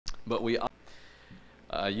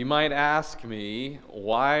But you might ask me,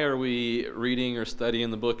 why are we reading or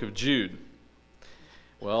studying the book of Jude?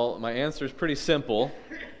 Well, my answer is pretty simple.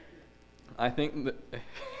 I think that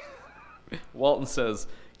Walton says,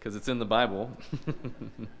 because it's in the Bible.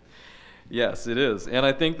 Yes, it is. And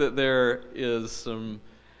I think that there is some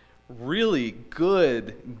really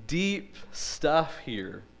good, deep stuff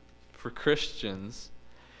here for Christians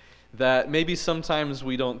that maybe sometimes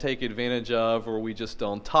we don't take advantage of, or we just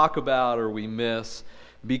don't talk about, or we miss,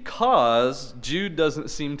 because Jude doesn't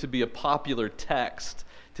seem to be a popular text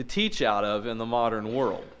to teach out of in the modern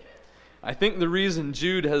world. I think the reason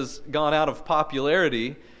Jude has gone out of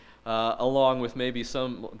popularity, along with maybe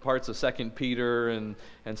some parts of 2 Peter and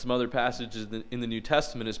some other passages in the New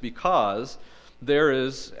Testament, is because there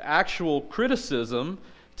is actual criticism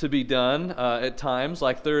to be done at times.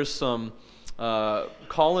 Like there's some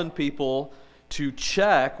calling people to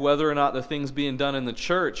check whether or not the things being done in the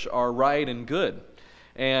church are right and good.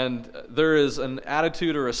 And there is an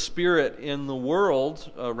attitude or a spirit in the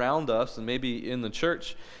world around us, and maybe in the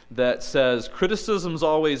church, that says criticism's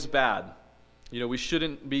always bad. You know, we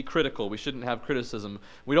shouldn't be critical. We shouldn't have criticism.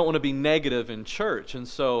 We don't want to be negative in church. And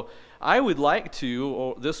so I would like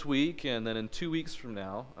to, this week and then in 2 weeks from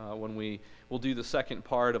now, when we will do the second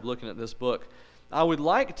part of looking at this book, I would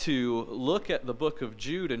like to look at the book of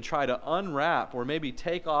Jude and try to unwrap or maybe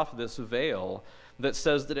take off this veil that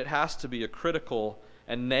says that it has to be a critical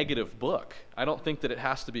and negative book. I don't think that it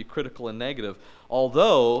has to be critical and negative,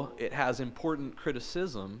 although it has important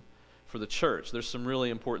criticism for the church. There's some really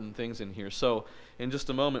important things in here. So in just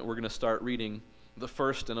a moment, we're going to start reading the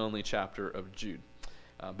first and only chapter of Jude.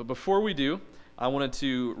 But before we do, I wanted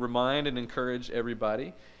to remind and encourage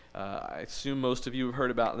everybody. I assume most of you have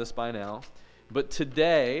heard about this by now. But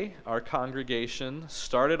today, our congregation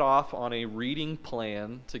started off on a reading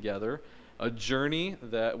plan together, a journey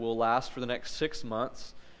that will last for the next 6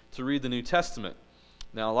 months to read the New Testament.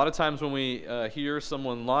 Now, a lot of times when we hear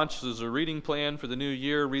someone launches a reading plan for the new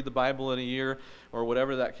year, read the Bible in a year, or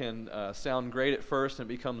whatever, that can sound great at first, and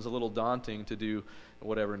it becomes a little daunting to do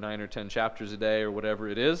whatever, 9 or 10 chapters a day or whatever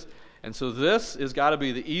it is. And so this has got to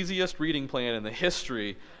be the easiest reading plan in the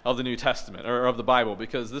history of the New Testament, or of the Bible,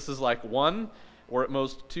 because this is like 1 or at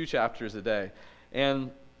most 2 chapters a day. And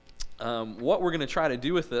what we're going to try to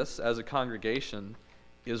do with this as a congregation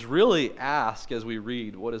is really ask as we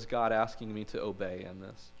read, what is God asking me to obey in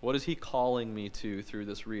this? What is He calling me to through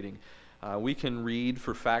this reading? We can read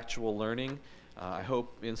for factual learning. I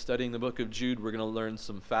hope in studying the book of Jude we're going to learn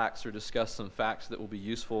some facts or discuss some facts that will be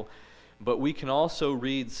useful. But we can also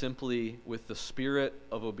read simply with the spirit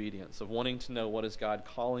of obedience, of wanting to know what is God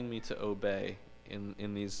calling me to obey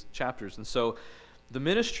in these chapters. And so the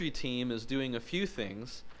ministry team is doing a few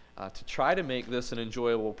things to try to make this an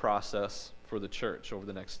enjoyable process for the church over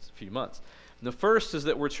the next few months. And the first is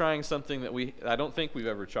that we're trying something that I don't think we've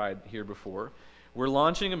ever tried here before. We're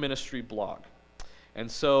launching a ministry blog.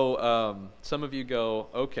 And so some of you go,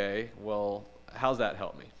 okay, well, how's that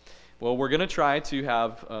help me? Well, we're going to try to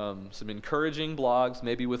have some encouraging blogs,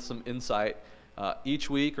 maybe with some insight, each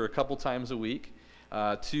week or a couple times a week,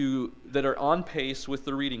 that are on pace with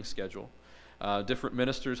the reading schedule. Different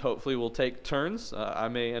ministers hopefully will take turns. I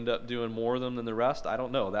may end up doing more of them than the rest. I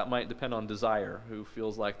don't know. That might depend on desire, who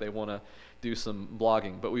feels like they want to do some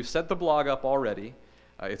blogging. But we've set the blog up already.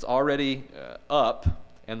 It's already up,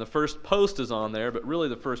 and the first post is on there, but really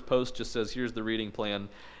the first post just says, here's the reading plan,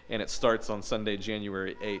 and it starts on Sunday,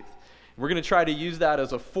 January 8th. We're going to try to use that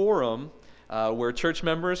as a forum where church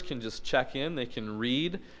members can just check in. They can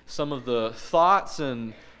read some of the thoughts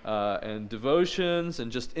and devotions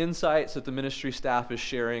and just insights that the ministry staff is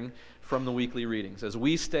sharing from the weekly readings as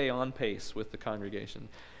we stay on pace with the congregation.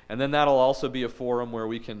 And then that'll also be a forum where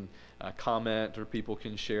we can comment, or people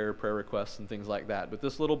can share prayer requests and things like that. But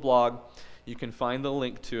this little blog, you can find the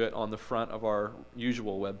link to it on the front of our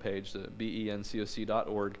usual webpage,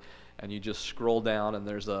 bencoc.org, and you just scroll down and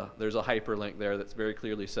there's a hyperlink there that very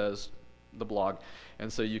clearly says the blog,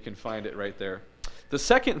 and so you can find it right there. The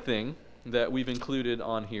second thing that we've included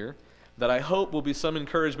on here that I hope will be some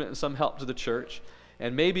encouragement and some help to the church,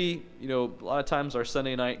 and maybe, a lot of times our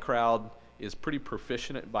Sunday night crowd is pretty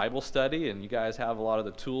proficient at Bible study, and you guys have a lot of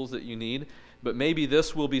the tools that you need, but maybe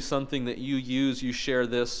this will be something that you share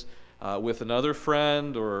this with another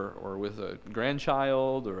friend or with a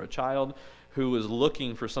grandchild or a child who is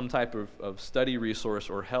looking for some type of study resource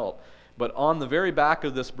or help. But on the very back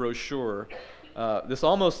of this brochure, this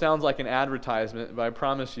almost sounds like an advertisement, but I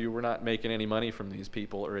promise you we're not making any money from these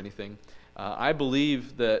people or anything. I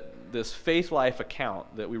believe that this Faith Life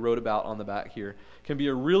account that we wrote about on the back here can be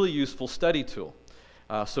a really useful study tool.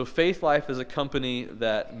 So Faith Life is a company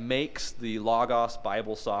that makes the Logos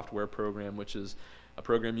Bible software program, which is a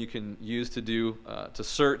program you can use to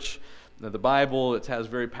search the Bible. It has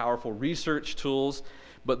very powerful research tools,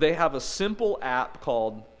 but they have a simple app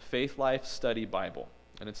called Faith Life Study Bible,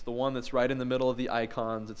 and it's the one that's right in the middle of the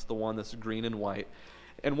icons. It's the one that's green and white.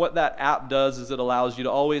 And what that app does is it allows you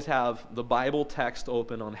to always have the Bible text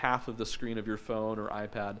open on half of the screen of your phone or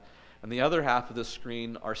iPad, and the other half of the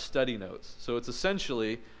screen are study notes. So it's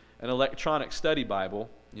essentially an electronic study Bible.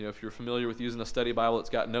 You know, if you're familiar with using a study Bible, it's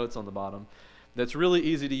got notes on the bottom. That's really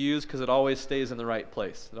easy to use because it always stays in the right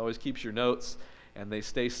place. It always keeps your notes, and they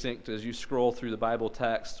stay synced as you scroll through the Bible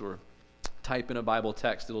text or type in a Bible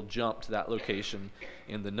text. It'll jump to that location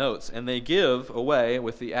in the notes. And they give away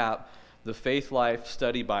with the app the Faith Life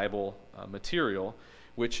Study Bible material,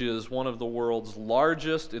 which is one of the world's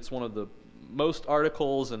largest. It's one of the most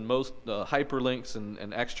articles and most hyperlinks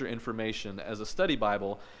and extra information as a study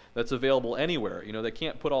Bible that's available anywhere. You know, they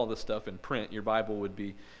can't put all this stuff in print. Your Bible would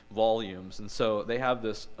be volumes. And so they have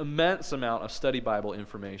this immense amount of study Bible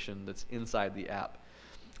information that's inside the app.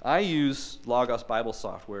 I use Logos Bible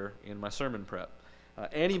software in my sermon prep.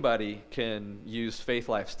 Anybody can use Faith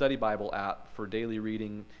Life Study Bible app for daily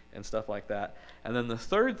reading and stuff like that. And then the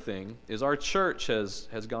third thing is our church has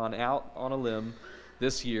gone out on a limb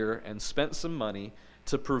this year and spent some money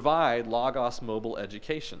to provide Logos Mobile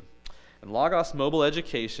Education. And Logos Mobile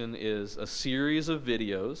Education is a series of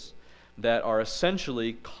videos that are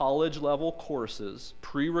essentially college-level courses,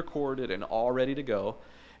 pre-recorded and all ready to go,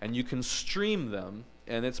 and you can stream them,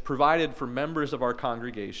 and it's provided for members of our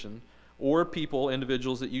congregation or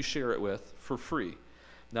individuals that you share it with, for free.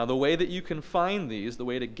 Now, the way that you can find these, the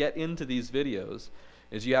way to get into these videos,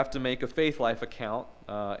 is you have to make a Faith Life account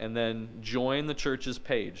and then join the church's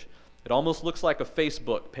page. It almost looks like a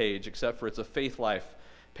Facebook page, except for it's a Faith Life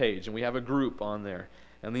page, and we have a group on there.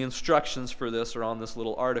 And the instructions for this are on this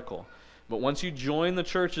little article. But once you join the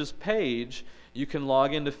church's page, you can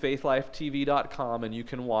log into faithlifetv.com and you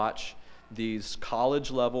can watch these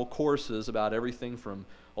college-level courses about everything from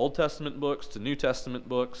Old Testament books to New Testament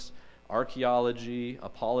books, archaeology,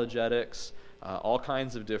 apologetics, all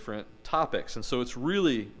kinds of different topics. And so it's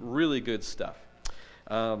really, really good stuff.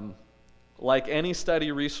 Like any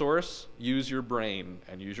study resource, use your brain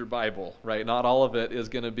and use your Bible, right? Not all of it is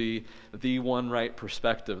going to be the one right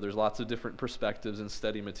perspective. There's lots of different perspectives in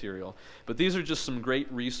study material. But these are just some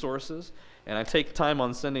great resources, and I take time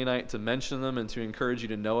on Sunday night to mention them and to encourage you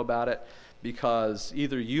to know about it, because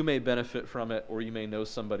either you may benefit from it or you may know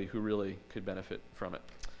somebody who really could benefit from it.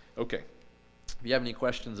 Okay. If you have any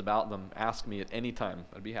questions about them, ask me at any time.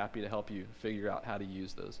 I'd be happy to help you figure out how to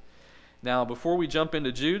use those. Now, before we jump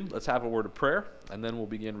into Jude, let's have a word of prayer, and then we'll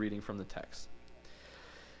begin reading from the text.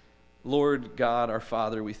 Lord God, our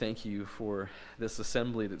Father, we thank you for this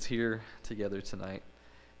assembly that's here together tonight.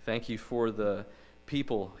 Thank you for the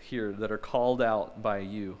people here that are called out by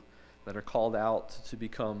you, that are called out to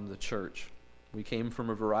become the church. We came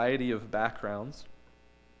from a variety of backgrounds.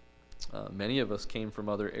 Many of us came from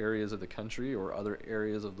other areas of the country or other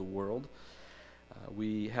areas of the world.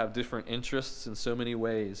 We have different interests in so many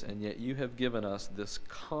ways, and yet you have given us this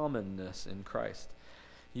commonness in Christ.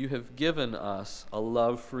 You have given us a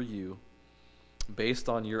love for you based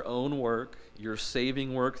on your own work, your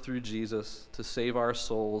saving work through Jesus to save our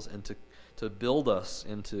souls and to build us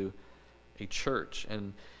into a church.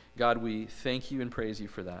 And God, we thank you and praise you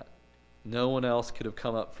for that. No one else could have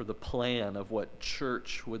come up for the plan of what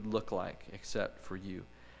church would look like except for you.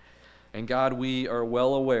 And God, we are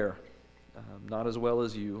well aware, not as well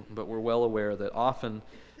as you, but we're well aware that often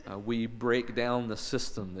we break down the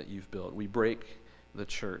system that you've built. We break the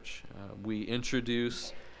church. We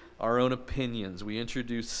introduce our own opinions. We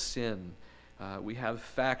introduce sin. We have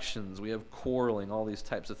factions. We have quarreling, all these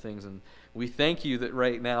types of things. And we thank you that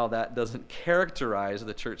right now that doesn't characterize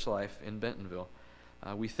the church life in Bentonville.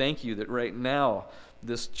 We thank you that right now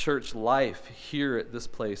this church life here at this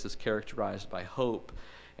place is characterized by hope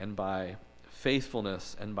and by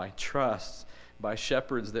faithfulness and by trust, by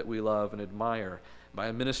shepherds that we love and admire, by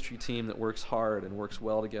a ministry team that works hard and works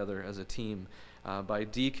well together as a team, by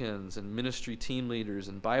deacons and ministry team leaders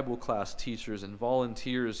and Bible class teachers and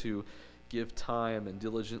volunteers who give time and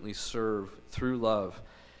diligently serve through love.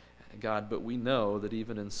 God, but we know that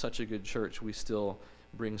even in such a good church, we still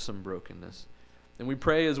bring some brokenness. And we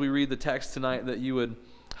pray as we read the text tonight that you would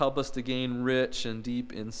help us to gain rich and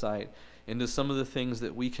deep insight into some of the things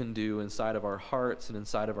that we can do inside of our hearts and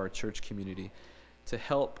inside of our church community to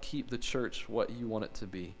help keep the church what you want it to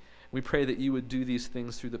be. We pray that you would do these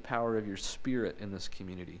things through the power of your Spirit in this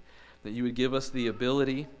community, that you would give us the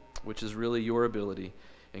ability, which is really your ability,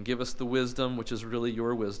 and give us the wisdom, which is really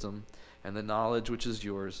your wisdom, and the knowledge, which is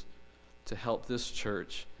yours, to help this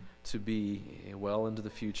church to be, well into the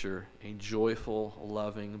future, a joyful,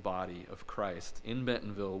 loving body of Christ in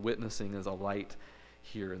Bentonville, witnessing as a light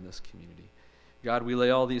here in this community. God, we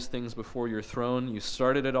lay all these things before your throne. You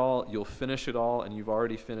started it all, you'll finish it all, and you've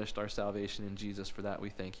already finished our salvation in Jesus. For that we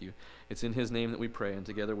thank you. It's in his name that we pray, and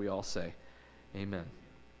together we all say, amen.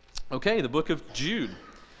 Okay, the book of Jude.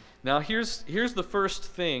 Now here's the first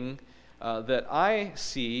thing that I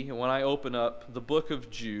see when I open up the book of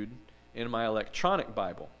Jude in my electronic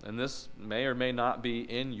Bible. And this may or may not be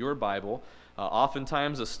in your Bible.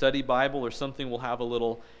 Oftentimes a study Bible or something will have a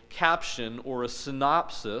little caption or a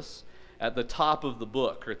synopsis at the top of the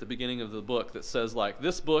book or at the beginning of the book that says, like,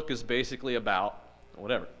 this book is basically about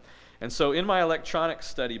whatever. And so in my electronic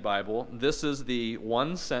study Bible, this is the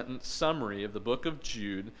one-sentence summary of the book of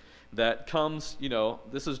Jude that comes,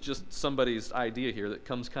 this is just somebody's idea here that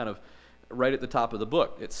comes kind of right at the top of the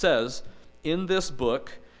book. It says, in this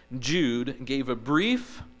book, Jude gave a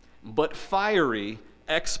brief but fiery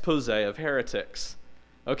expose of heretics.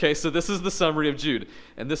 Okay, so this is the summary of Jude,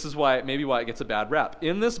 and this is why it gets a bad rap.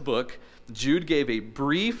 In this book, Jude gave a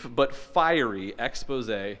brief but fiery expose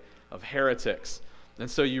of heretics. And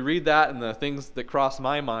so you read that, and the things that cross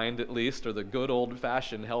my mind, at least, are the good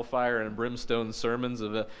old-fashioned hellfire and brimstone sermons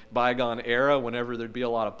of a bygone era, whenever there'd be a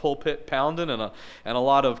lot of pulpit pounding and a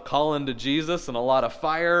lot of calling to Jesus and a lot of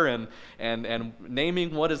fire and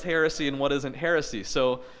naming what is heresy and what isn't heresy.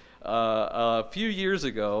 So a few years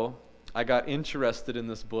ago, I got interested in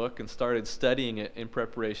this book and started studying it in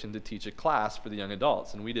preparation to teach a class for the young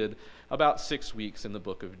adults. And we did about 6 weeks in the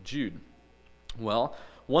book of Jude. Well,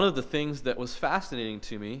 one of the things that was fascinating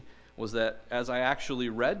to me was that as I actually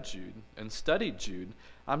read Jude and studied Jude,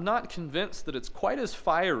 I'm not convinced that it's quite as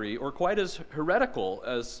fiery or quite as heretical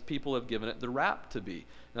as people have given it the rap to be.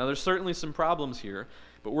 Now, there's certainly some problems here,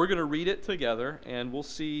 but we're going to read it together, and we'll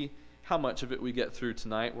see how much of it we get through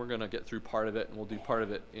tonight. We're going to get through part of it, and we'll do part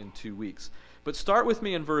of it in 2 weeks. But start with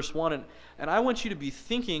me in verse 1, and I want you to be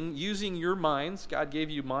thinking, using your minds. God gave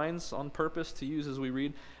you minds on purpose to use as we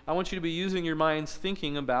read. I want you to be using your minds,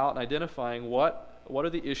 thinking about and identifying what are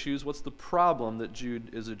the issues, what's the problem that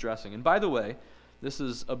Jude is addressing. And by the way, this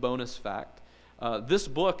is a bonus fact. This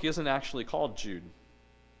book isn't actually called Jude.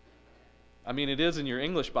 I mean, it is in your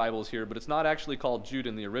English Bibles here, but it's not actually called Jude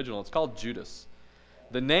in the original. It's called Judas.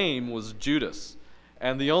 The name was Judas.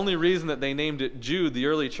 And the only reason that they named it Jude, the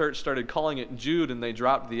early church started calling it Jude and they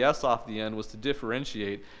dropped the S off the end, was to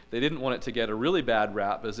differentiate. They didn't want it to get a really bad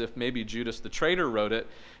rap, as if maybe Judas the traitor wrote it.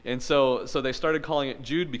 And so they started calling it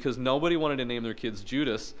Jude because nobody wanted to name their kids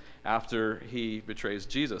Judas after he betrays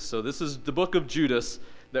Jesus. So this is the book of Judas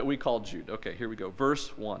that we call Jude. Okay, here we go.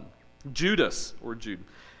 Verse 1. Judas, or Jude,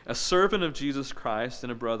 a servant of Jesus Christ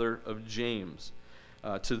and a brother of James,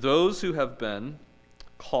 to those who have been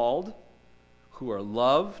called, who are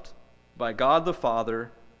loved by God the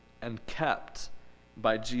Father and kept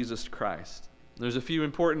by Jesus Christ. There's a few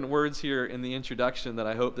important words here in the introduction that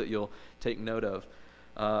I hope that you'll take note of.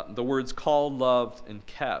 The words called, loved, and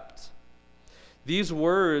kept. These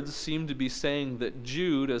words seem to be saying that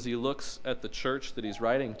Jude, as he looks at the church that he's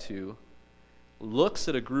writing to, looks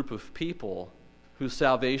at a group of people whose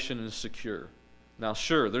salvation is secure. Now,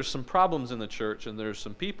 sure, there's some problems in the church, and there's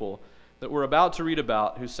some people that we're about to read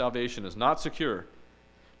about whose salvation is not secure.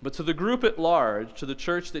 But to the group at large, to the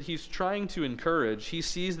church that he's trying to encourage, he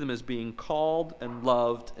sees them as being called and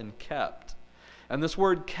loved and kept. And this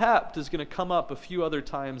word kept is going to come up a few other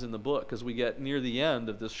times in the book as we get near the end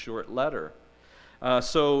of this short letter.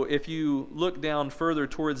 So if you look down further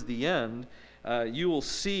towards the end, you will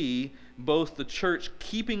see both the church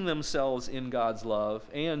keeping themselves in God's love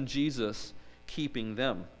and Jesus keeping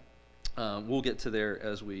them. We'll get to there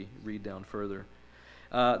as we read down further.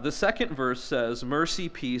 The second verse says, mercy,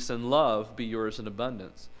 peace, and love be yours in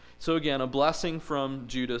abundance. So again, a blessing from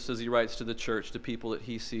Judas as he writes to the church, to people that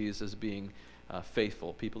he sees as being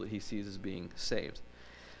faithful, people that he sees as being saved.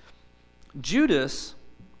 Judas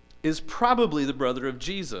is probably the brother of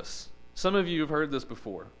Jesus. Some of you have heard this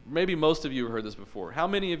before. Maybe most of you have heard this before. How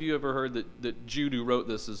many of you ever heard that Jude, who wrote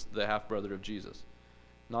this, is the half-brother of Jesus?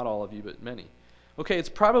 Not all of you, but many. Okay, it's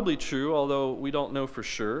probably true, although we don't know for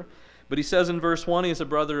sure. But he says in verse 1, he is a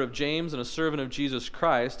brother of James and a servant of Jesus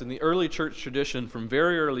Christ. And the early church tradition from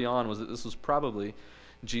very early on was that this was probably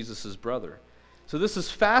Jesus' brother. So this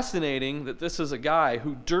is fascinating that this is a guy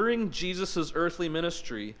who during Jesus' earthly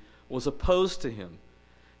ministry was opposed to him.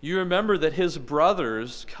 You remember that his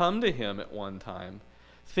brothers come to him at one time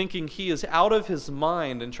thinking he is out of his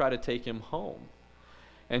mind and try to take him home.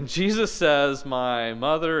 And Jesus says, my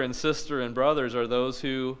mother and sister and brothers are those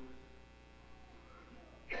who,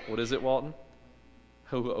 what is it, Walton?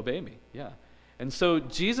 Who obey me, yeah. And so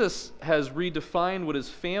Jesus has redefined what his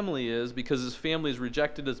family is because his family's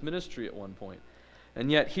rejected his ministry at one point. And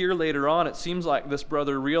yet here later on, it seems like this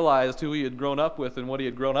brother realized who he had grown up with and what he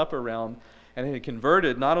had grown up around, and had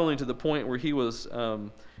converted not only to the point where he was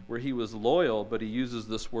loyal, but he uses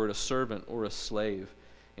this word, a servant or a slave,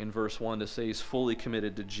 in verse 1 to say he's fully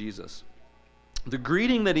committed to Jesus. The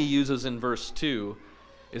greeting that he uses in verse 2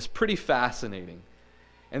 is pretty fascinating.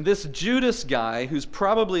 And this Judas guy, who's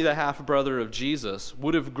probably the half-brother of Jesus,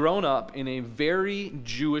 would have grown up in a very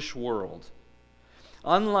Jewish world.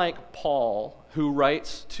 Unlike Paul, who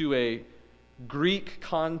writes to a Greek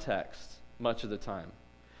context much of the time,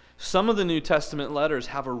 some of the New Testament letters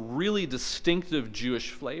have a really distinctive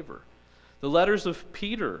Jewish flavor. The letters of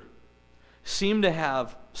Peter seem to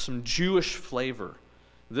have some Jewish flavor.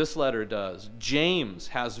 This letter does. James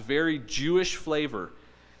has very Jewish flavor.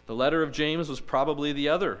 The letter of James was probably the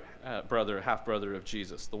other half-brother of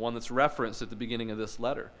Jesus, the one that's referenced at the beginning of this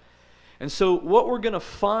letter. And so what we're going to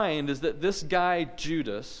find is that this guy,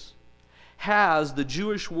 Judas, has the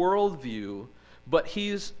Jewish worldview, but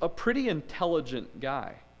he's a pretty intelligent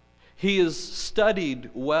guy. He is studied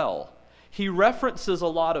well. He references a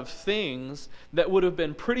lot of things that would have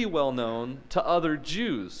been pretty well known to other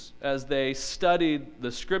Jews as they studied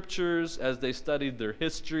the scriptures, as they studied their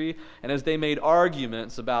history, and as they made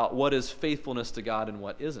arguments about what is faithfulness to God and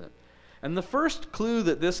what isn't. And the first clue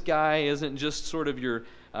that this guy isn't just sort of your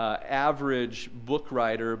average book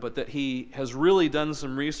writer, but that he has really done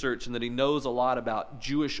some research and that he knows a lot about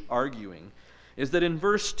Jewish arguing, is that in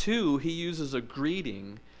verse 2 he uses a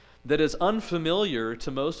greeting that is unfamiliar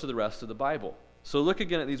to most of the rest of the Bible. So look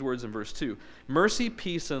again at these words in verse 2. Mercy,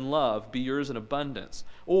 peace, and love be yours in abundance,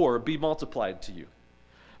 or be multiplied to you.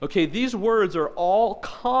 Okay, these words are all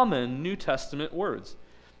common New Testament words.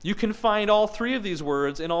 You can find all three of these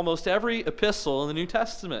words in almost every epistle in the New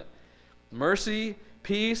Testament. Mercy,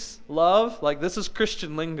 peace, love, like this is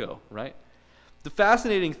Christian lingo, right? The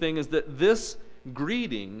fascinating thing is that this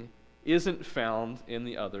greeting isn't found in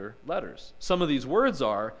the other letters. Some of these words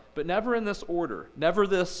are, but never in this order, never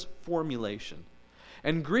this formulation.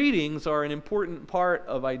 And greetings are an important part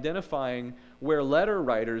of identifying where letter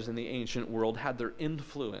writers in the ancient world had their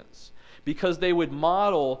influence, because they would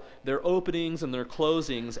model their openings and their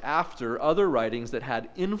closings after other writings that had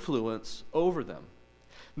influence over them.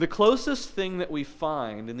 The closest thing that we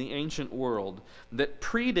find in the ancient world that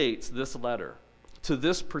predates this letter to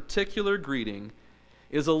this particular greeting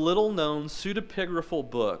is a little-known pseudepigraphal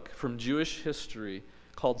book from Jewish history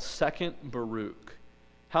called Second Baruch.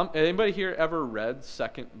 Anybody here ever read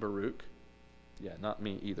Second Baruch? Yeah, not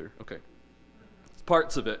me either. Okay.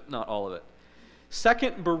 Parts of it, not all of it.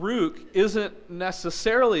 Second Baruch isn't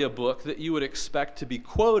necessarily a book that you would expect to be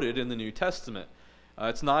quoted in the New Testament.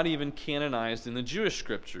 It's not even canonized in the Jewish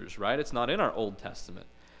scriptures, right? It's not in our Old Testament.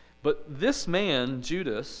 But this man,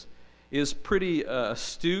 Judas, is pretty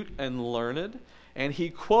astute and learned, and he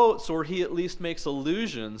quotes, or he at least makes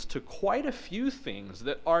allusions to quite a few things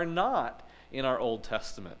that are not in our Old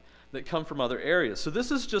Testament, that come from other areas. So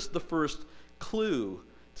this is just the first clue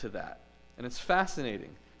to that. And it's fascinating.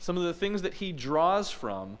 Some of the things that he draws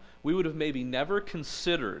from, we would have maybe never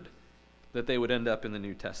considered that they would end up in the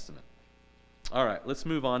New Testament. All right, let's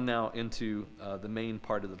move on now into the main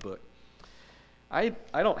part of the book. I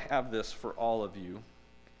don't have this for all of you,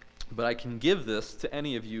 but I can give this to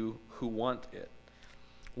any of you who want it.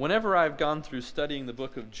 Whenever I've gone through studying the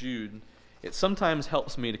book of Jude, it sometimes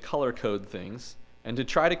helps me to color code things and to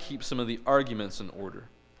try to keep some of the arguments in order.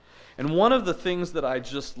 And one of the things that I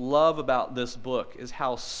just love about this book is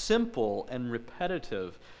how simple and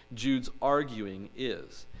repetitive Jude's arguing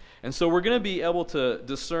is. And so we're going to be able to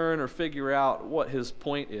discern or figure out what his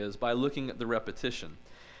point is by looking at the repetition.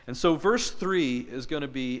 And so verse 3 is going to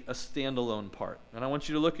be a standalone part. And I want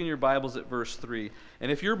you to look in your Bibles at verse 3.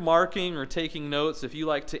 And if you're marking or taking notes, if you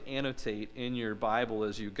like to annotate in your Bible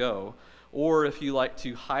as you go, or if you like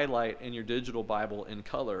to highlight in your digital Bible in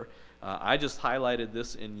color, I just highlighted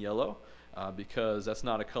this in yellow because that's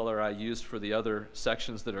not a color I used for the other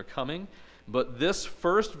sections that are coming. But this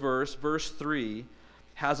first verse, verse 3,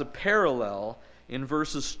 has a parallel in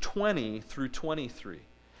verses 20 through 23.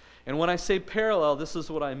 And when I say parallel, this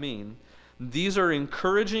is what I mean. These are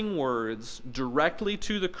encouraging words directly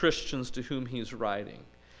to the Christians to whom he's writing.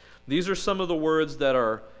 These are some of the words that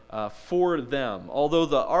are for them, although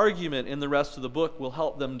the argument in the rest of the book will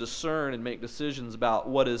help them discern and make decisions about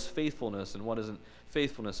what is faithfulness and what isn't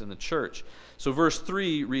faithfulness in the church. So verse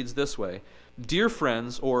 3 reads this way: Dear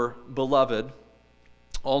friends, or beloved,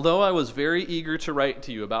 Although I was very eager to write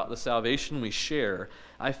to you about the salvation we share,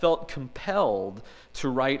 I felt compelled to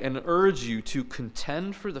write and urge you to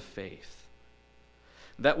contend for the faith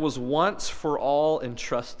that was once for all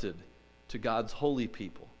entrusted to God's holy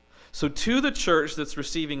people. So to the church that's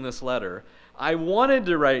receiving this letter, I wanted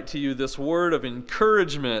to write to you this word of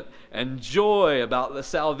encouragement and joy about the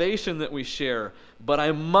salvation that we share, but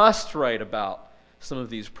I must write about some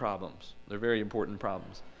of these problems. They're very important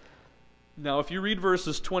problems. Now, if you read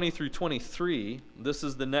verses 20 through 23, this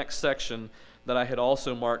is the next section that I had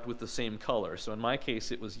also marked with the same color. So in my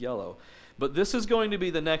case, it was yellow. But this is going to be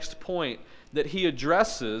the next point that he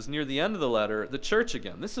addresses near the end of the letter, the church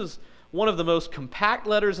again. This is one of the most compact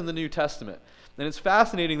letters in the New Testament. And it's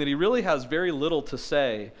fascinating that he really has very little to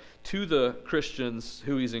say to the Christians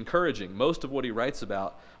who he's encouraging. Most of what he writes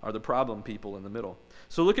about are the problem people in the middle.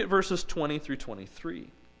 So look at verses 20 through 23.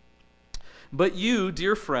 But you,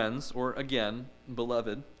 dear friends, or again,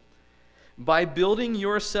 beloved, by building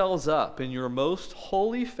yourselves up in your most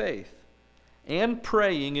holy faith and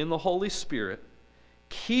praying in the Holy Spirit,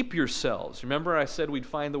 keep yourselves. Remember I said we'd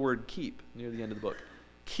find the word keep near the end of the book.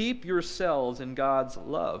 Keep yourselves in God's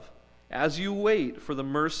love as you wait for the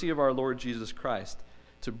mercy of our Lord Jesus Christ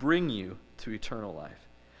to bring you to eternal life.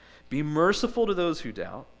 Be merciful to those who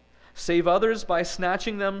doubt. Save others by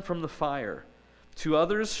snatching them from the fire. To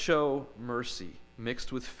others show mercy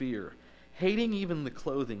mixed with fear, hating even the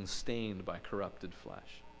clothing stained by corrupted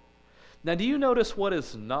flesh. Now, do you notice what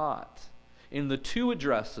is not in the two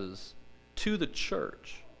addresses to the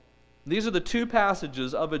church? These are the two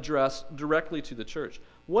passages of address directly to the church.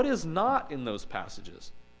 What is not in those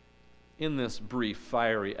passages in this brief,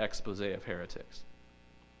 fiery expose of heretics?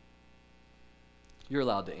 You're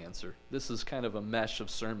allowed to answer. This is kind of a mesh of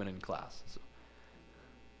sermon in class. So.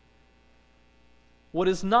 What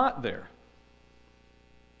is not there?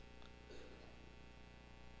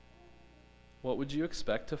 What would you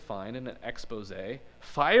expect to find in an expose,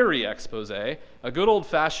 fiery expose, a good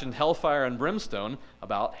old-fashioned hellfire and brimstone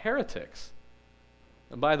about heretics?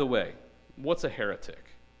 And by the way, what's a heretic?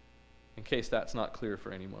 In case that's not clear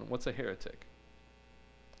for anyone, what's a heretic?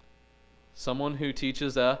 Someone who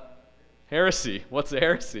teaches a heresy. What's a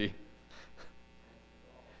heresy?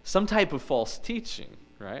 Some type of false teaching,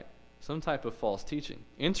 right? Some type of false teaching.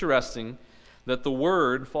 Interesting that the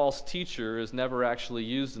word false teacher is never actually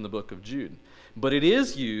used in the book of Jude. But it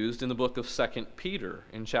is used in the book of 2 Peter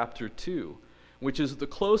in chapter 2, which is the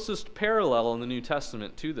closest parallel in the New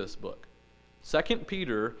Testament to this book. 2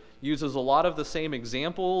 Peter uses a lot of the same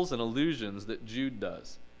examples and allusions that Jude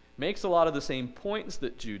does. Makes a lot of the same points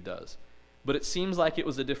that Jude does. But it seems like it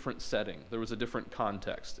was a different setting. There was a different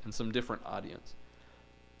context and some different audience.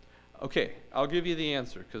 Okay, I'll give you the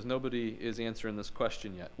answer because nobody is answering this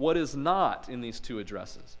question yet. What is not in these two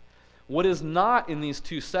addresses? What is not in these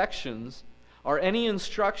two sections are any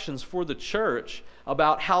instructions for the church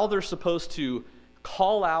about how they're supposed to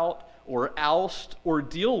call out or oust or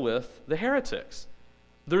deal with the heretics.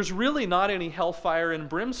 There's really not any hellfire and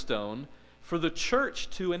brimstone for the church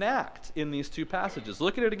to enact in these two passages.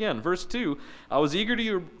 Look at it again. Verse 2, I was eager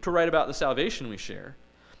to write about the salvation we share.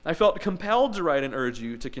 I felt compelled to write and urge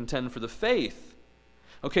you to contend for the faith.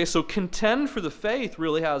 Okay, so contend for the faith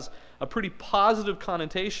really has a pretty positive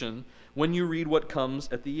connotation when you read what comes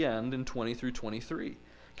at the end in 20 through 23.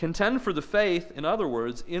 Contend for the faith, in other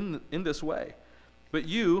words, in this way. But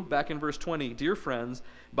you, back in verse 20, dear friends,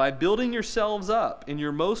 by building yourselves up in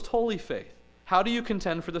your most holy faith. How do you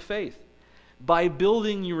contend for the faith? By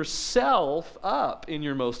building yourself up in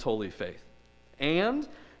your most holy faith. And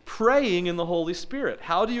praying in the Holy Spirit.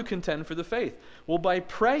 How do you contend for the faith? Well, by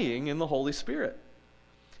praying in the Holy Spirit.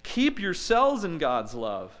 Keep yourselves in God's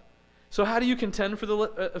love. So how do you contend for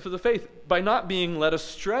the faith? By not being led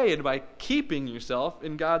astray and by keeping yourself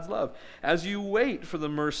in God's love as you wait for the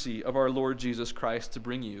mercy of our Lord Jesus Christ to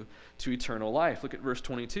bring you to eternal life. Look at verse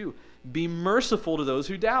 22. Be merciful to those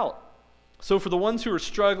who doubt. So for the ones who are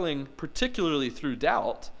struggling particularly through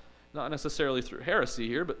doubt, not necessarily through heresy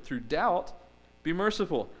here, but through doubt, be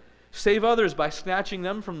merciful. Save others by snatching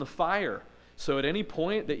them from the fire. So at any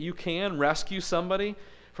point that you can rescue somebody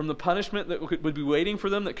from the punishment that would be waiting for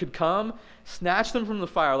them that could come, snatch them from the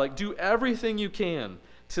fire. Like, do everything you can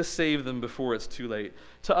to save them before it's too late.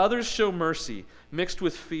 To others show mercy, mixed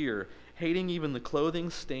with fear, hating even the clothing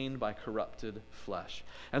stained by corrupted flesh.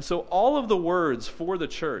 And so all of the words for the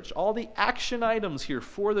church, all the action items here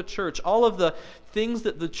for the church, all of the things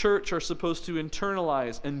that the church are supposed to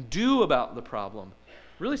internalize and do about the problem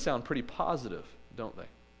really sound pretty positive, don't they?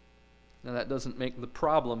 Now that doesn't make the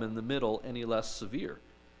problem in the middle any less severe.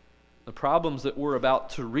 The problems that we're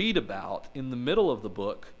about to read about in the middle of the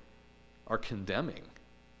book are condemning.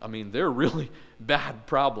 I mean, they're really bad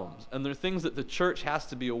problems, and they're things that the church has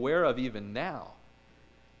to be aware of even now.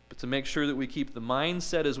 But to make sure that we keep the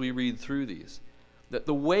mindset as we read through these, that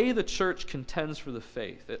the way the church contends for the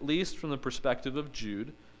faith, at least from the perspective of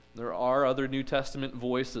Jude, there are other New Testament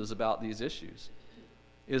voices about these issues,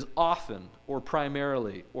 is often or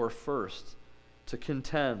primarily or first to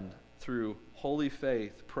contend through holy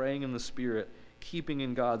faith, praying in the Spirit, keeping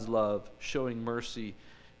in God's love, showing mercy,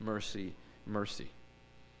 mercy, mercy.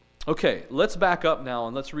 Okay, let's back up now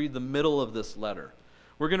and let's read the middle of this letter.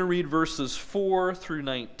 We're going to read verses 4 through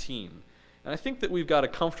 19. And I think that we've got a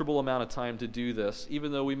comfortable amount of time to do this,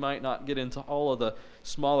 even though we might not get into all of the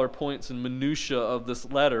smaller points and minutia of this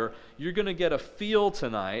letter. You're going to get a feel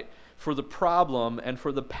tonight for the problem and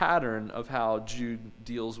for the pattern of how Jude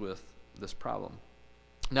deals with this problem.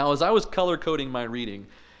 Now, as I was color coding my reading,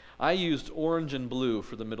 I used orange and blue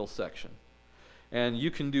for the middle section. And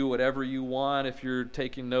you can do whatever you want if you're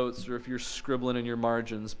taking notes or if you're scribbling in your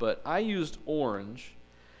margins, but I used orange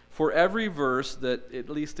for every verse that, at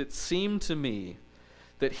least it seemed to me,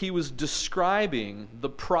 that he was describing the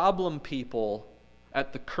problem people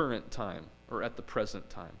at the current time or at the present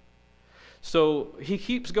time. So he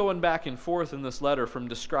keeps going back and forth in this letter from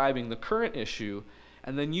describing the current issue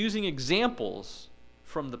and then using examples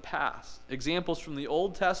from the past, examples from the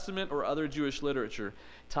Old Testament or other Jewish literature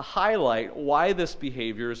to highlight why this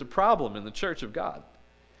behavior is a problem in the church of God.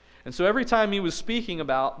 And so every time he was speaking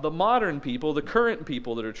about the modern people, the current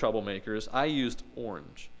people that are troublemakers, I used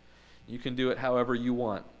orange. You can do it however you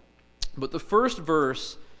want. But the first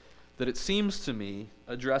verse that it seems to me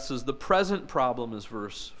addresses the present problem is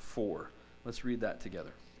verse 4. Let's read that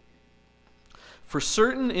together. For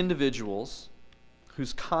certain individuals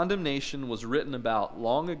whose condemnation was written about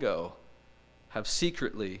long ago have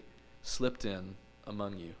secretly slipped in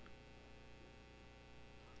among you.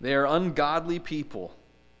 They are ungodly people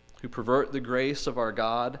who pervert the grace of our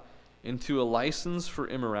God into a license for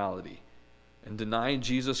immorality and deny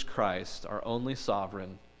Jesus Christ, our only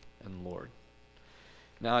sovereign and Lord.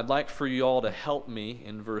 Now, I'd like for you all to help me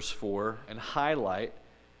in verse 4 and highlight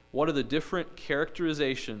what are the different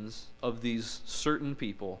characterizations of these certain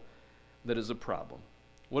people that is a problem.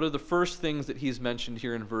 What are the first things that he's mentioned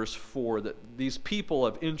here in verse 4 that these people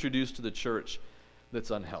have introduced to the church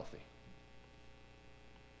that's unhealthy?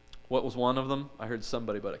 What was one of them? I heard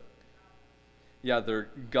somebody, but they're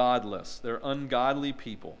godless. They're ungodly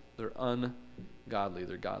people. They're ungodly.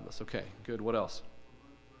 They're godless. Okay, good. What else?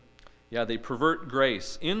 Yeah, they pervert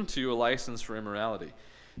grace into a license for immorality.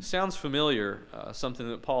 Sounds familiar, something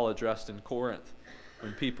that Paul addressed in Corinth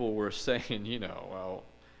when people were saying, well,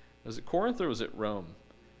 was it Corinth or was it Rome?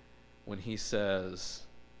 When he says,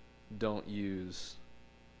 don't use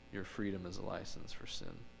your freedom as a license for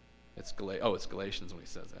sin. It's Galatians when he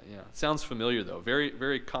says that. Yeah, sounds familiar though. Very,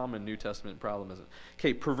 very common New Testament problem, isn't it?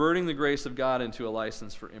 Okay, perverting the grace of God into a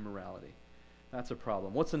license for immorality. That's a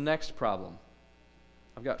problem. What's the next problem?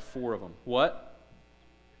 I've got 4 of them. What?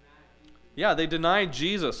 Yeah, they deny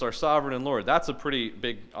Jesus, our sovereign and Lord. That's a pretty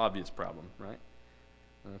big, obvious problem, right?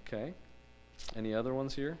 Okay. Any other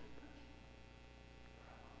ones here?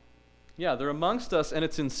 Yeah, they're amongst us, and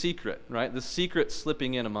it's in secret, right? The secret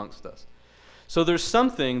slipping in amongst us. So there's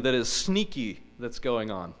something that is sneaky that's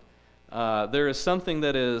going on. There is something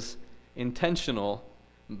that is intentional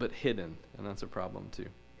but hidden, and that's a problem too.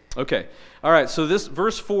 Okay, all right, so this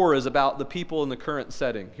verse 4 is about the people in the current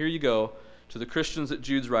setting. Here you go, to the Christians that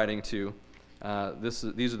Jude's writing to.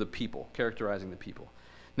 These are the people, characterizing the people.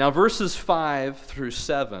 Now verses 5 through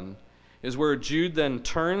 7 is where Jude then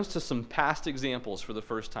turns to some past examples for the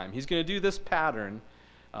first time. He's going to do this pattern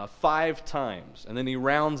 5 times, and then he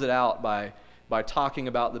rounds it out by talking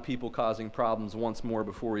about the people causing problems once more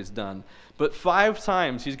before he's done. But 5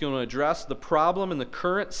 times he's going to address the problem in the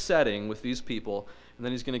current setting with these people, and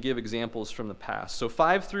then he's going to give examples from the past. So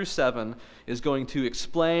 5 through 7 is going to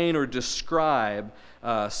explain or describe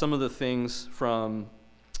some of the things from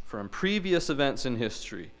previous events in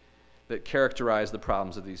history that characterize the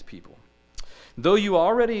problems of these people. Though you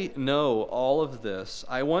already know all of this,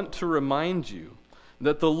 I want to remind you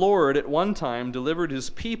that the Lord at one time delivered his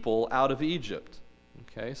people out of Egypt.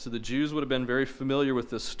 Okay, so the Jews would have been very familiar with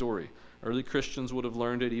this story. Early Christians would have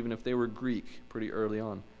learned it even if they were Greek pretty early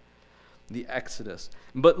on. The Exodus.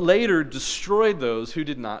 But later destroyed those who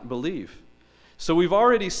did not believe. So we've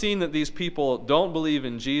already seen that these people don't believe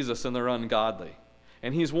in Jesus and they're ungodly.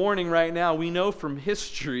 And he's warning right now, we know from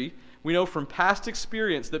history, we know from past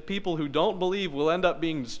experience that people who don't believe will end up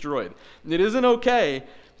being destroyed. It isn't okay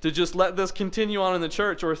to just let this continue on in the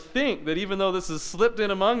church or think that even though this has slipped in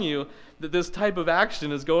among you, that this type of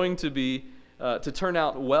action is going to be to turn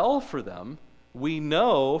out well for them. We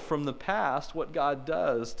know from the past what God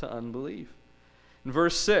does to unbelief. In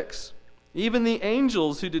verse 6, even the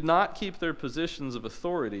angels who did not keep their positions of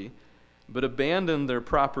authority, but abandoned their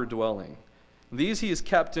proper dwelling, these he has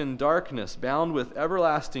kept in darkness, bound with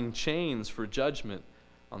everlasting chains for judgment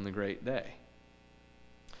on the great day.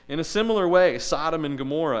 In a similar way, Sodom and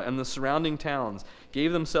Gomorrah and the surrounding towns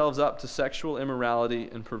gave themselves up to sexual immorality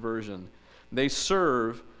and perversion. They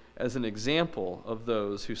serve as an example of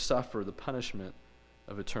those who suffer the punishment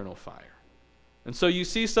of eternal fire. And so you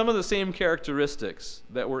see some of the same characteristics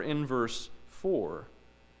that were in verse 4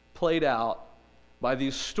 played out by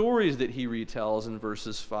these stories that he retells in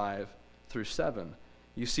verses 5 through 7.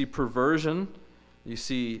 You see perversion, you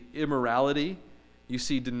see immorality, you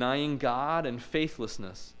see denying God and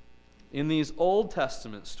faithlessness. In these Old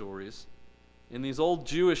Testament stories, in these old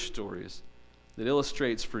Jewish stories, that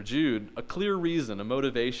illustrates for Jude a clear reason, a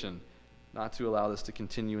motivation not to allow this to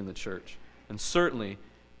continue in the church, and certainly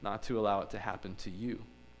not to allow it to happen to you.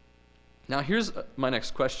 Now here's my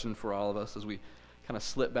next question for all of us as we kind of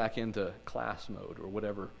slip back into class mode or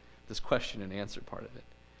whatever, this question and answer part of it.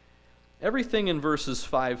 Everything in verses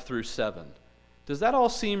 5 through 7, does that all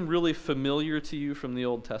seem really familiar to you from the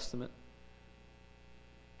Old Testament?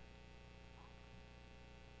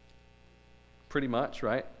 Pretty much,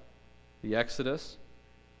 right? The Exodus,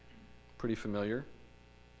 pretty familiar.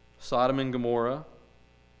 Sodom and Gomorrah,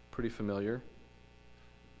 pretty familiar.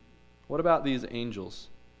 What about these angels?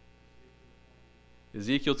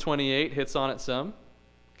 Ezekiel 28 hits on it some.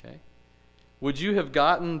 Okay. Would you have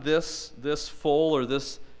gotten this full or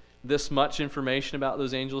this much information about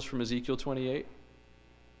those angels from Ezekiel 28?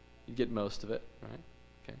 You get most of it, right?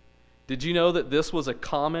 Okay. Did you know that this was a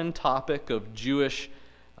common topic of Jewish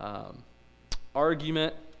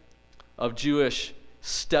argument, of Jewish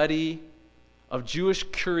study, of Jewish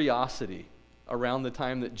curiosity around the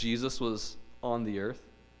time that Jesus was on the earth?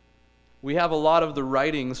 We have a lot of the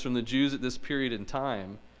writings from the Jews at this period in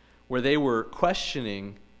time where they were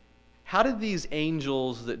questioning, how did these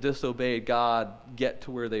angels that disobeyed God get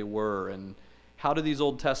to where they were? And how do these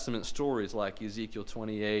Old Testament stories like Ezekiel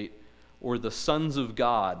 28 or the sons of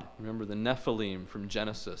God, remember the Nephilim from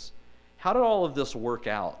Genesis, how did all of this work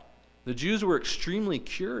out? The Jews were extremely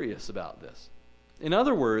curious about this. In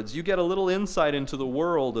other words, you get a little insight into the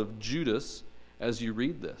world of Judas as you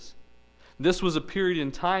read this. This was a period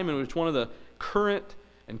in time in which one of the current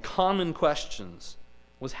and common questions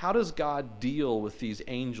was, how does God deal with these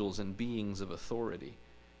angels and beings of authority?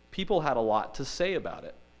 People had a lot to say about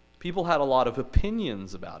it. People had a lot of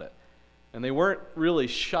opinions about it. And they weren't really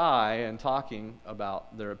shy in talking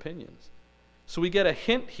about their opinions. So we get a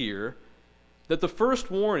hint here that the first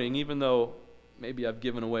warning, even though maybe I've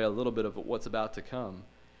given away a little bit of what's about to come,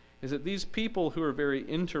 is that these people who are very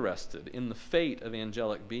interested in the fate of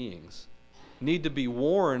angelic beings need to be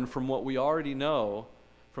warned from what we already know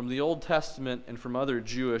from the Old Testament and from other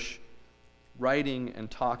Jewish writing and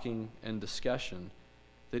talking and discussion,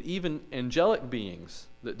 that even angelic beings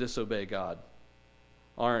that disobey God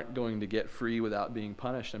aren't going to get free without being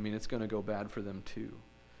punished. I mean, it's going to go bad for them too.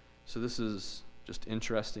 So this is just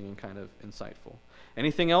interesting and kind of insightful.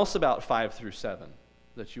 Anything else about 5 through 7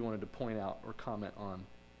 that you wanted to point out or comment on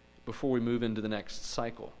before we move into the next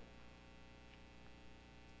cycle?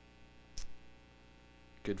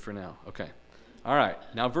 Good for now. Okay. All right.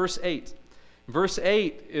 Now verse 8. Verse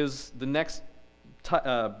 8 is the next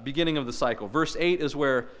beginning of the cycle. Verse 8 is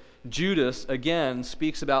where Judas, again,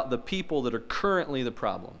 speaks about the people that are currently the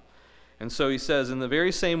problem. And so he says, in the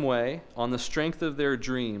very same way, on the strength of their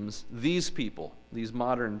dreams, these people, these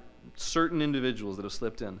modern, certain individuals that have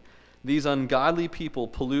slipped in, these ungodly people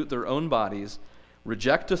pollute their own bodies,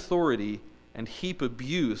 reject authority, and heap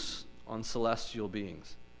abuse on celestial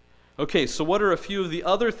beings. Okay, so what are a few of the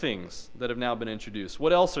other things that have now been introduced?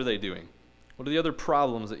 What else are they doing? What are the other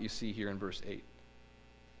problems that you see here in verse 8?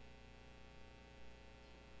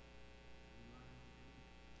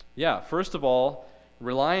 Yeah, first of all,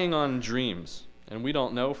 relying on dreams. And we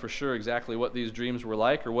don't know for sure exactly what these dreams were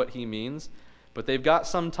like or what he means, but they've got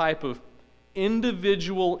some type of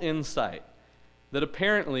individual insight that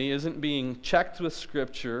apparently isn't being checked with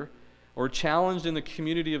Scripture or challenged in the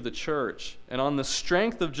community of the church. And on the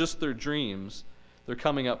strength of just their dreams, they're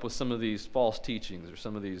coming up with some of these false teachings or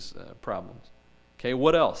some of these problems. Okay,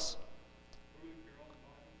 what else?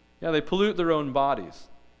 Yeah, they pollute their own bodies.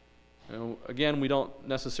 You know, again, we don't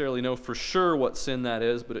necessarily know for sure what sin that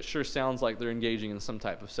is, but it sure sounds like they're engaging in some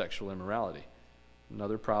type of sexual immorality.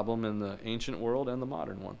 Another problem in the ancient world and the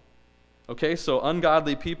modern one. Okay, so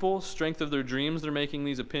ungodly people, strength of their dreams, they're making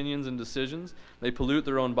these opinions and decisions. They pollute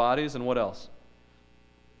their own bodies, and what else?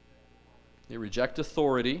 They reject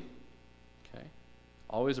authority. Okay.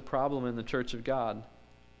 Always a problem in the church of God.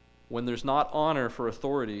 When there's not honor for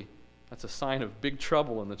authority, that's a sign of big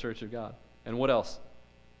trouble in the church of God. And what else?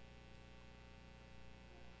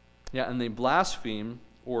 Yeah, and they blaspheme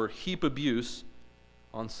or heap abuse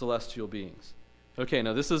on celestial beings. Okay,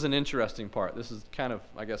 now this is an interesting part. This is kind of,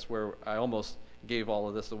 I guess, where I almost gave all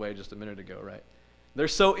of this away just a minute ago, right? They're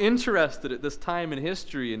so interested at this time in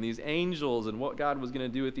history in these angels and what God was going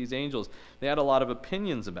to do with these angels. They had a lot of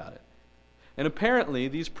opinions about it. And apparently,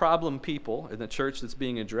 these problem people in the church that's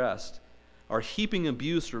being addressed are heaping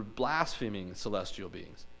abuse or blaspheming celestial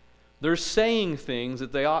beings. They're saying things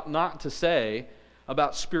that they ought not to say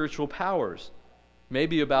about spiritual powers.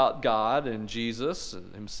 Maybe about God and Jesus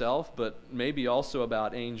and himself, but maybe also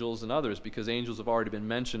about angels and others, because angels have already been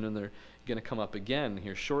mentioned and they're going to come up again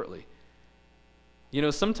here shortly. You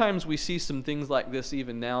know, sometimes we see some things like this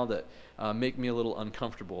even now that make me a little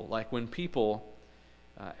uncomfortable. Like when people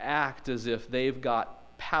act as if they've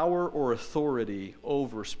got power or authority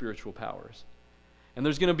over spiritual powers. And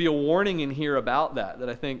there's going to be a warning in here about that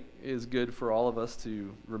I think is good for all of us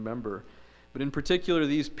to remember. But in particular,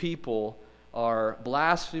 these people are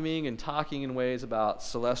blaspheming and talking in ways about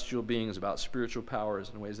celestial beings, about spiritual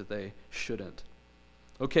powers in ways that they shouldn't.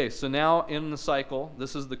 Okay, so now in the cycle,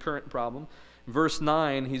 this is the current problem. Verse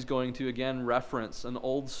 9, he's going to again reference an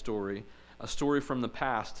old story, a story from the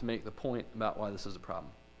past, to make the point about why this is a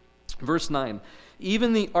problem. Verse 9,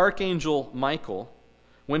 even the archangel Michael,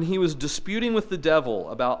 when he was disputing with the devil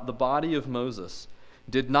about the body of Moses,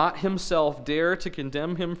 did not himself dare to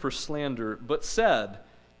condemn him for slander, but said,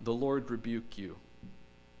 "The Lord rebuke you."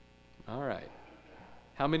 All right.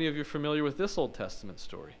 How many of you are familiar with this Old Testament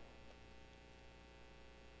story?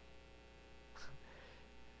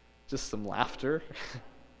 Just some laughter.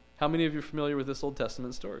 How many of you are familiar with this Old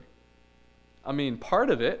Testament story? I mean, part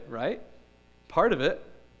of it, right? Part of it.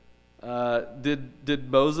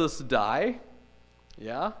 Did Moses die?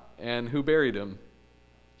 Yeah. And who buried him?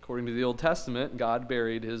 According to the Old Testament, God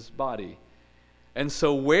buried his body. And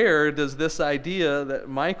so where does this idea that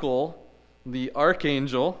Michael, the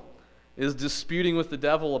archangel, is disputing with the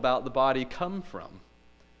devil about the body come from?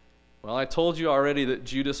 Well, I told you already that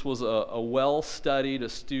Judas was a well-studied,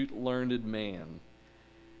 astute, learned man.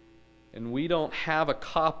 And we don't have a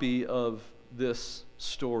copy of this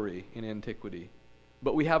story in antiquity,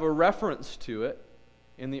 but we have a reference to it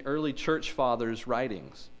in the early church fathers'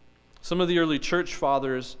 writings. Some of the early church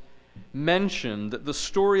fathers mentioned that the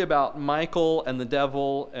story about Michael and the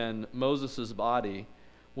devil and Moses' body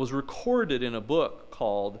was recorded in a book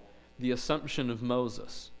called The Assumption of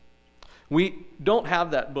Moses. We don't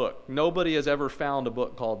have that book. Nobody has ever found a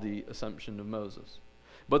book called The Assumption of Moses.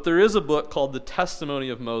 But there is a book called The Testimony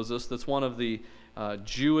of Moses that's one of the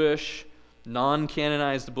Jewish,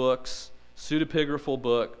 non-canonized books, pseudepigraphal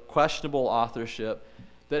book, questionable authorship,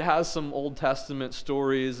 that has some Old Testament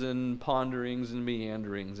stories and ponderings and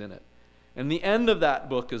meanderings in it. And the end of that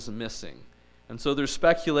book is missing. And so there's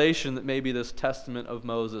speculation that maybe this Testament of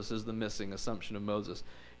Moses is the missing Assumption of Moses.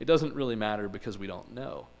 It doesn't really matter because we don't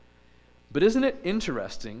know. But isn't it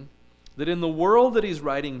interesting that in the world that he's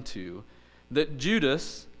writing to, that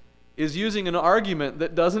Judas is using an argument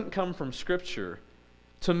that doesn't come from Scripture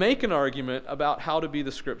to make an argument about how to be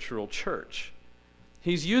the scriptural church?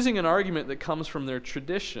 He's using an argument that comes from their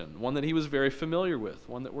tradition, one that he was very familiar with,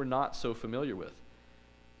 one that we're not so familiar with.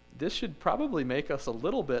 This should probably make us a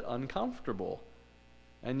little bit uncomfortable.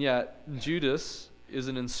 And yet, Judas is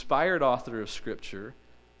an inspired author of Scripture,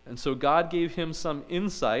 and so God gave him some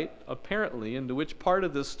insight, apparently, into which part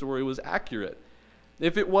of this story was accurate.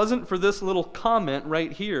 If it wasn't for this little comment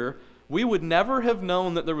right here, we would never have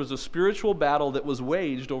known that there was a spiritual battle that was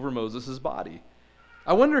waged over Moses' body.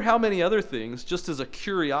 I wonder how many other things, just as a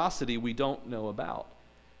curiosity, we don't know about.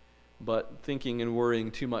 But thinking and worrying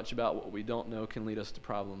too much about what we don't know can lead us to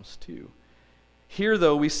problems too. Here,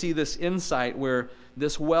 though, we see this insight where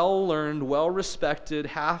this well-learned, well-respected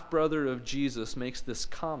half-brother of Jesus makes this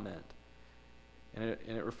comment. And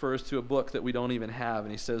it refers to a book that we don't even have,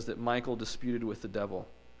 and he says that Michael disputed with the devil.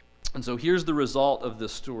 And so here's the result of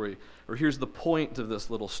this story, or here's the point of this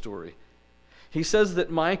little story. He says that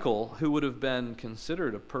Michael, who would have been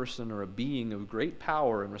considered a person or a being of great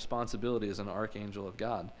power and responsibility as an archangel of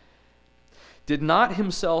God, did not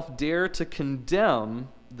himself dare to condemn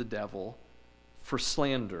the devil for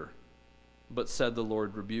slander, but said, "The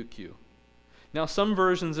Lord rebuke you." Now, some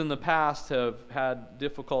versions in the past have had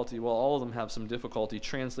difficulty, well, all of them have some difficulty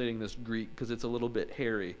translating this Greek because it's a little bit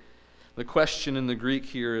hairy. The question in the Greek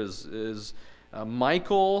here is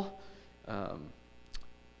Michael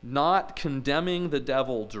not condemning the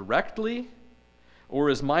devil directly, or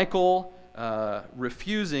is Michael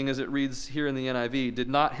refusing, as it reads here in the NIV, did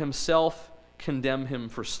not himself condemn him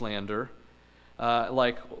for slander.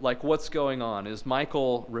 Like what's going on? Is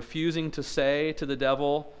Michael refusing to say to the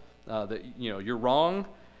devil that you're wrong?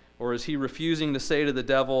 Or is he refusing to say to the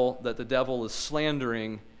devil that the devil is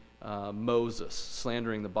slandering Moses,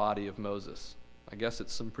 slandering the body of Moses? I guess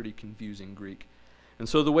it's some pretty confusing Greek. And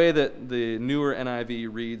so the way that the newer NIV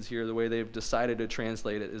reads here, the way they've decided to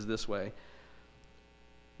translate it is this way.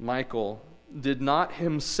 Michael did not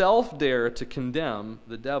himself dare to condemn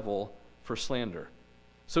the devil for slander.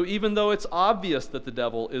 So even though it's obvious that the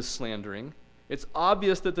devil is slandering, it's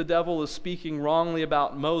obvious that the devil is speaking wrongly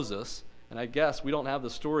about Moses, and I guess, we don't have the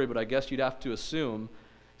story, but I guess you'd have to assume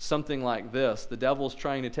something like this. The devil's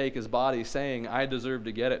trying to take his body, saying, I deserve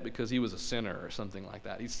to get it because he was a sinner, or something like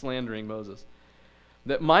that. He's slandering Moses.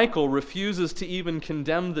 That Michael refuses to even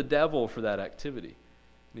condemn the devil for that activity.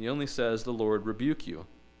 He only says, the Lord rebuke you.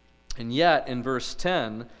 And yet, in verse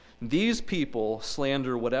 10, these people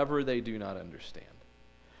slander whatever they do not understand.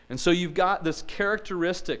 And so you've got this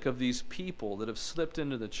characteristic of these people that have slipped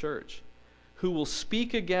into the church who will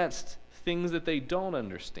speak against things that they don't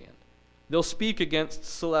understand. They'll speak against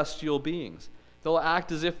celestial beings. They'll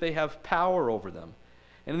act as if they have power over them.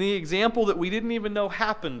 And the example that we didn't even know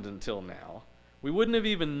happened until now, we wouldn't have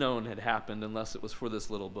even known had happened unless it was for this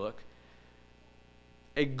little book.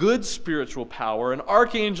 A good spiritual power, an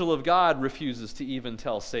archangel of God, refuses to even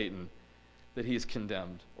tell Satan that he's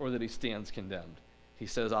condemned or that he stands condemned. He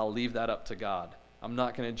says, I'll leave that up to God. I'm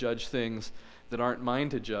not going to judge things that aren't mine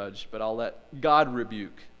to judge, but I'll let God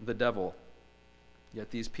rebuke the devil. Yet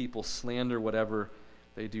these people slander whatever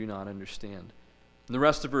they do not understand. And the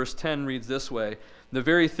rest of verse 10 reads this way, the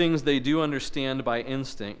very things they do understand by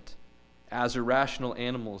instinct, as irrational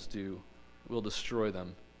animals do, will destroy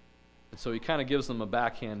them. And so he kind of gives them a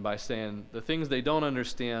backhand by saying the things they don't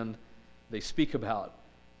understand, they speak about,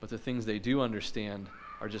 but the things they do understand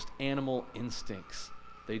are just animal instincts.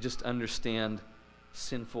 They just understand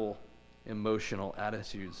sinful, emotional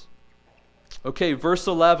attitudes. Okay, verse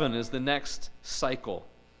 11 is the next cycle.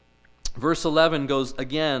 Verse 11 goes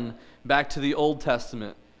again back to the Old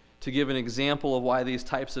Testament to give an example of why these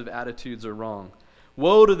types of attitudes are wrong.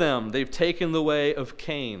 Woe to them, they've taken the way of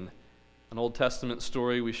Cain, an Old Testament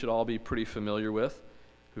story we should all be pretty familiar with,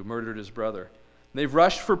 who murdered his brother. They've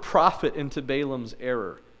rushed for profit into Balaam's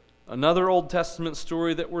error, another Old Testament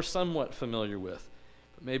story that we're somewhat familiar with,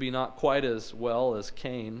 but maybe not quite as well as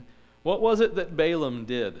Cain. What was it that Balaam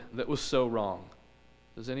did that was so wrong?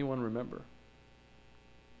 Does anyone remember?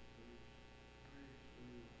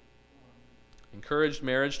 Encouraged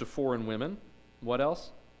marriage to foreign women. What else?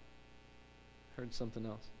 Heard something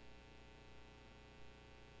else.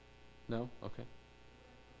 No? Okay.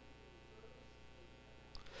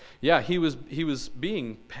 Yeah, he was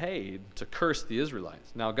being paid to curse the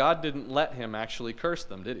Israelites. Now, God didn't let him actually curse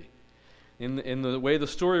them, did he? In the way the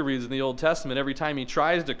story reads in the Old Testament, every time he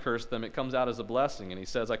tries to curse them, it comes out as a blessing. And he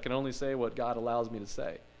says, I can only say what God allows me to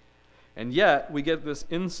say. And yet, we get this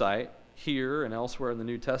insight here and elsewhere in the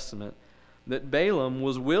New Testament that Balaam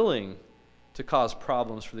was willing to cause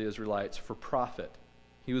problems for the Israelites for profit.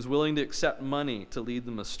 He was willing to accept money to lead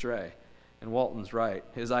them astray. And Walton's right.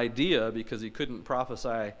 His idea, because he couldn't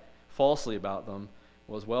prophesy falsely about them,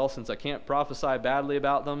 was, well, since I can't prophesy badly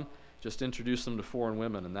about them, just introduce them to foreign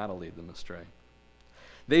women and that'll lead them astray.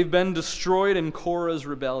 They've been destroyed in Korah's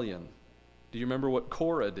rebellion. Do you remember what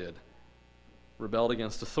Korah did? Rebelled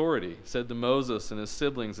against authority. Said to Moses and his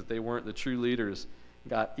siblings that they weren't the true leaders.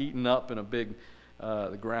 Got eaten up in a big,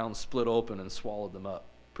 the ground split open and swallowed them up.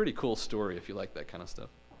 Pretty cool story if you like that kind of stuff.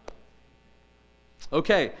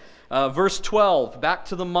 Okay, verse 12, back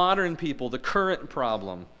to the modern people, the current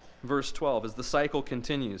problem. Verse 12, as the cycle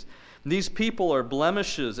continues. These people are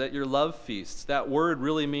blemishes at your love feasts. That word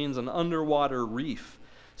really means an underwater reef.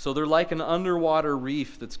 So they're like an underwater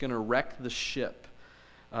reef that's going to wreck the ship.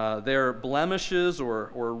 They're blemishes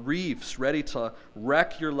or reefs ready to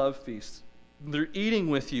wreck your love feasts. They're eating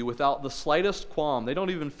with you without the slightest qualm. They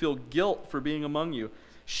don't even feel guilt for being among you.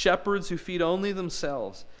 Shepherds who feed only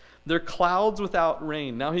themselves. They're clouds without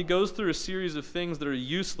rain. Now he goes through a series of things that are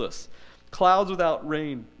useless. Clouds without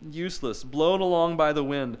rain, useless. Blown along by the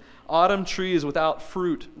wind. Autumn trees without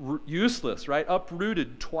fruit, useless, right?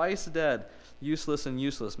 Uprooted, twice dead. Useless and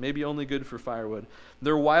useless. Maybe only good for firewood.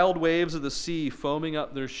 They're wild waves of the sea foaming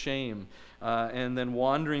up their shame. And then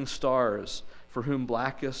wandering stars for whom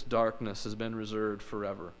blackest darkness has been reserved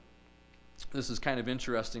forever. This is kind of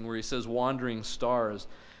interesting where he says wandering stars.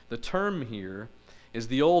 The term here is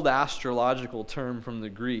the old astrological term from the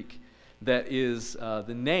Greek that is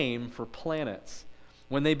the name for planets.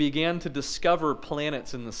 when they began to discover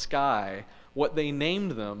planets in the sky, what they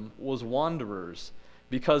named them was wanderers,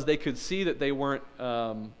 because they could see that they weren't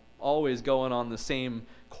always going on the same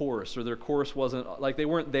course, or their course wasn't, like they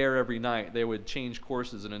weren't there every night. They would change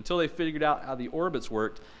courses, and until they figured out how the orbits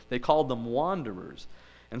worked, they called them wanderers.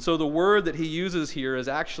 And so the word that he uses here is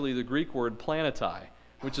actually the Greek word planetai,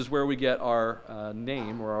 which is where we get our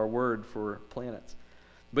name or our word for planets.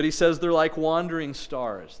 But he says they're like wandering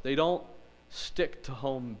stars. They don't stick to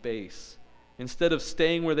home base. Instead of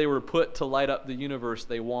staying where they were put to light up the universe,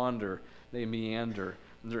 they wander, they meander,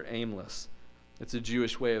 they're aimless. It's a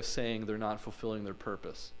Jewish way of saying they're not fulfilling their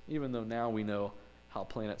purpose, even though now we know how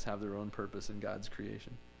planets have their own purpose in God's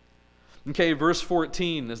creation. Okay, verse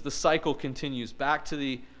 14, as the cycle continues, back to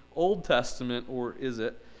the Old Testament, or is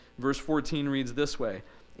it? Verse 14 reads this way: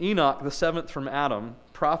 Enoch, the seventh from Adam,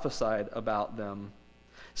 prophesied about them.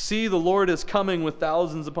 See, the Lord is coming with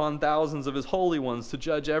thousands upon thousands of his holy ones to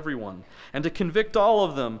judge everyone, and to convict all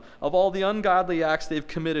of them of all the ungodly acts they've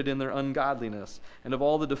committed in their ungodliness, and of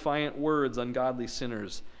all the defiant words ungodly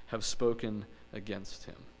sinners have spoken against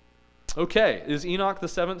him. Okay, is Enoch the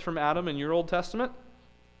seventh from Adam in your Old Testament?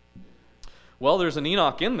 Well, there's an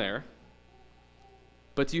Enoch in there.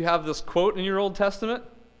 But do you have this quote in your Old Testament?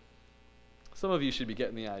 Some of you should be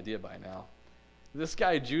getting the idea by now. This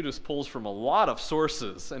guy Judas pulls from a lot of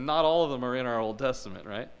sources, and not all of them are in our Old Testament,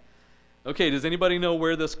 right? Okay, does anybody know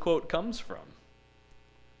where this quote comes from?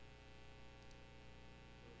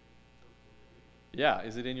 Yeah,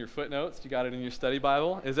 is it in your footnotes? You got it in your study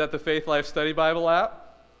Bible? Is that the Faith Life Study Bible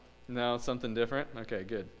app? No, it's something different? Okay,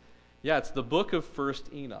 good. Yeah, it's the book of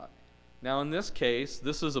 1st Enoch. Now, in this case,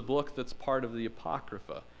 this is a book that's part of the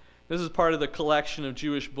Apocrypha. This is part of the collection of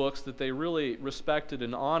Jewish books that they really respected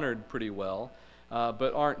and honored pretty well,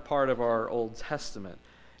 but aren't part of our Old Testament.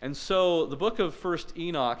 And so the book of 1st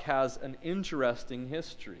Enoch has an interesting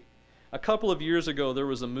history. A couple of years ago, there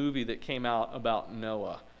was a movie that came out about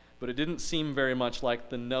Noah, but it didn't seem very much like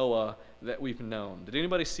the Noah that we've known. Did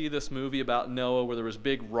anybody see this movie about Noah where there was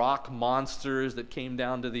big rock monsters that came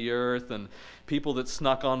down to the earth and people that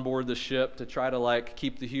snuck on board the ship to try to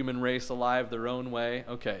keep the human race alive their own way?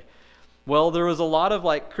 Okay. Well, there was a lot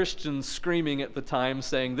of Christians screaming at the time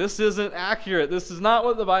saying, this isn't accurate. This is not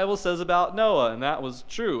what the Bible says about Noah. And that was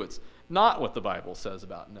true. It's not what the Bible says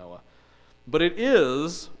about Noah. But it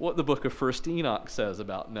is what the book of 1st Enoch says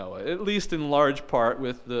about Noah, at least in large part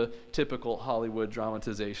with the typical Hollywood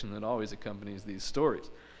dramatization that always accompanies these stories.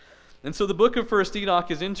 And so the book of 1st Enoch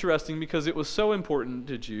is interesting because it was so important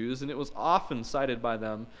to Jews, and it was often cited by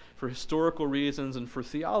them for historical reasons and for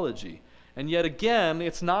theology. And yet again,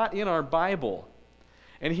 it's not in our Bible.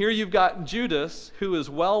 And here you've got Judas, who is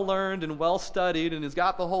well-learned and well-studied and has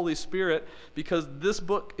got the Holy Spirit because this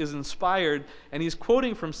book is inspired, and he's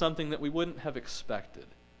quoting from something that we wouldn't have expected.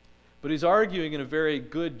 But he's arguing in a very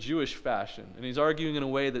good Jewish fashion, and he's arguing in a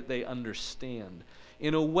way that they understand,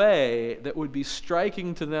 in a way that would be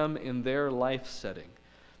striking to them in their life setting.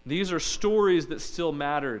 These are stories that still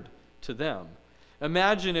mattered to them.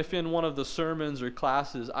 Imagine if in one of the sermons or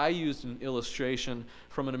classes I used an illustration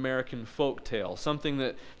from an American folk tale, something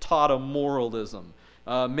that taught a moralism.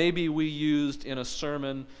 Maybe we used in a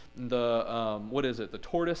sermon the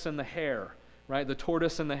tortoise and the hare, right? The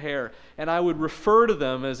tortoise and the hare. And I would refer to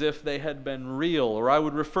them as if they had been real, or I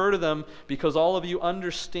would refer to them because all of you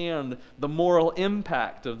understand the moral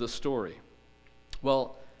impact of the story.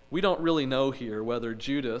 Well, we don't really know here whether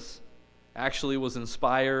Judas actually was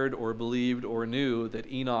inspired or believed or knew that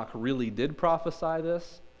Enoch really did prophesy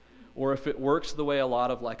this, or if it works the way a lot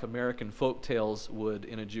of American folk tales would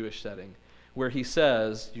in a Jewish setting, where he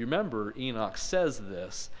says, you remember, Enoch says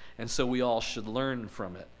this, and so we all should learn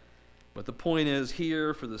from it. But the point is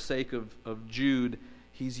here, for the sake of Jude,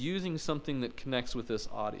 he's using something that connects with this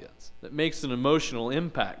audience, that makes an emotional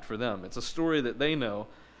impact for them. It's a story that they know.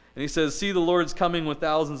 And he says, see, the Lord's coming with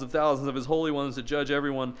thousands of his holy ones to judge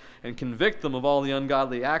everyone and convict them of all the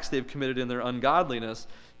ungodly acts they've committed in their ungodliness.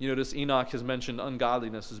 You notice Enoch has mentioned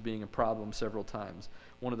ungodliness as being a problem several times.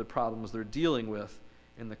 One of the problems they're dealing with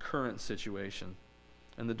in the current situation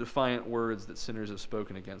and the defiant words that sinners have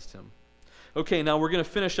spoken against him. Okay, now we're going to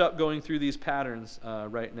finish up going through these patterns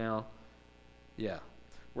right now. Yeah,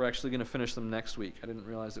 we're actually going to finish them next week. I didn't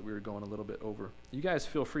realize that we were going a little bit over. You guys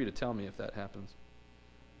feel free to tell me if that happens.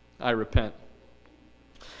 I repent.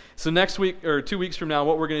 So next week, or 2 weeks from now,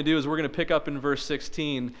 what we're going to do is we're going to pick up in verse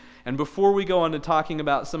 16. And before we go on to talking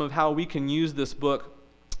about some of how we can use this book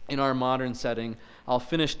in our modern setting, I'll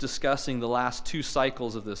finish discussing the last two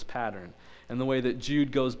cycles of this pattern and the way that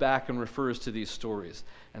Jude goes back and refers to these stories.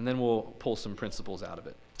 And then we'll pull some principles out of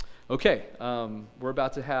it. Okay, we're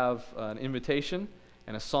about to have an invitation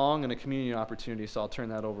and a song and a communion opportunity. So I'll turn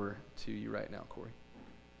that over to you right now, Corey.